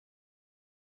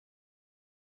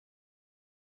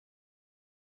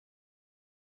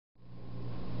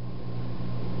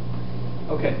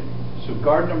So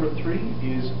guard number 3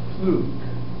 is Pflug,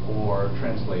 or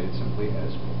translated simply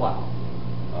as plow,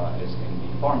 as in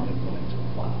the farm implement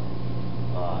plow.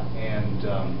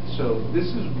 So this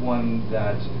is one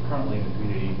that currently in the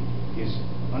community is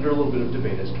under a little bit of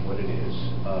debate as to what it is,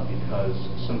 because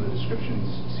some of the descriptions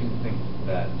seem to think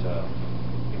that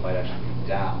it might actually be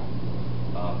down.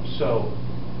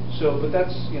 But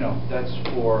that's that's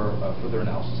for further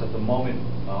analysis. At the moment,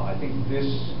 I think this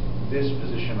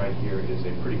position right here is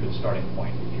a pretty good starting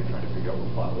point if you're trying to figure out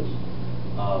what plow is.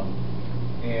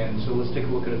 And so let's take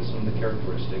a look at some of the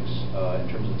characteristics in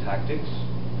terms of tactics.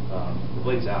 The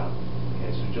blade's out.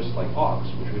 Okay, so just like ox,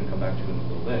 which we're going to come back to in a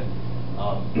little bit,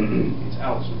 it's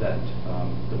out so that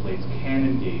the blades can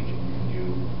engage, and you can do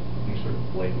any sort of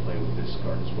blade play with this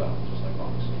guard as well, just like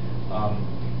ox.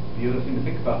 The other thing to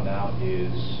think about now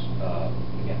is,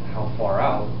 again, how far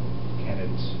out can it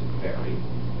vary,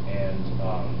 and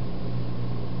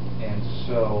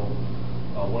so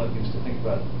one of the things to think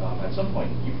about, at some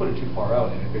point, you put it too far out,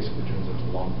 and it basically turns into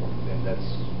long point, and that's,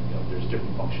 there's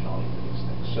different functionality for these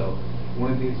things. So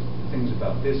one of the things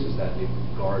about this is that it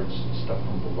guards stuff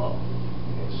from below.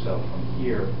 Okay, so from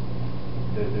here,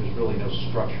 there's really no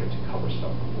structure to cover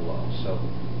stuff from below. So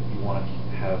you want to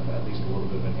have at least a little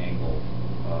bit of an angle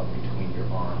between your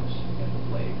arms and the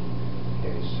blade.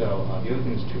 Okay, so the other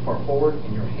thing is too far forward,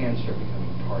 and your hands start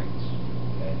becoming targets.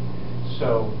 Okay,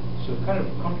 so kind of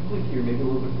comfortably here, maybe a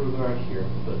little bit further out here,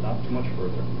 but not too much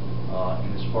further.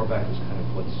 And as far back as kind of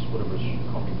whatever's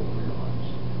comfortable for your arms.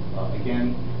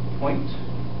 Again, point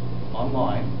on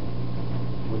line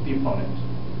with the opponent.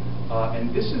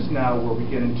 And this is now where we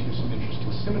get into some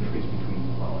interesting symmetries between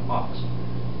plow and ox.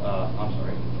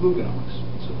 Pflug and ox.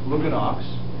 So Pflug and ox,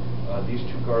 these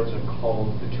two guards are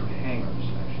called the two hangers,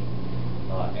 actually.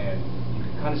 And you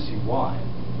can kind of see why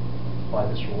by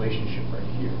this relationship right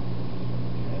here.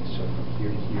 Okay, so from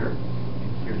here to here, and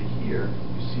here to here,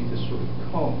 you see this sort of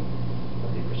cone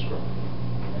that they prescribe.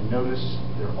 And notice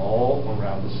they're all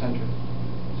around the center.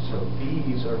 So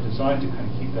these are designed to kind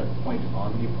of keep that point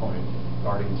on the opponent,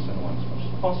 guarding the center line as much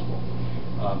as possible.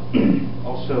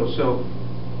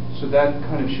 So that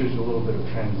kind of shows you a little bit of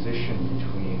transition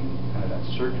between, kind of that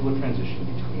circular transition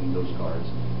between those guards.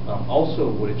 Also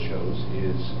what it shows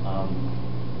is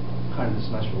kind of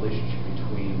this nice relationship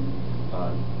between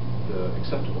the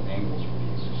acceptable angles for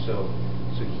these. So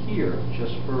here,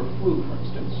 just for Pflug, for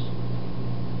instance,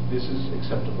 this is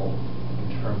acceptable in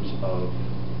terms of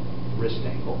wrist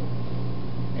angle.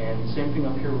 And same thing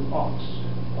up here with ox.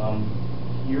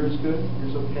 Here is good,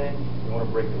 here's okay. You want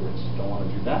to break the wrist, don't want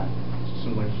to do that. So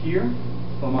similar here,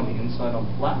 thumb on the inside on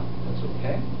flat, that's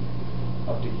okay.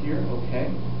 Up to here,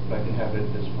 okay. If I can have it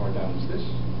as far down as this,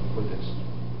 or this.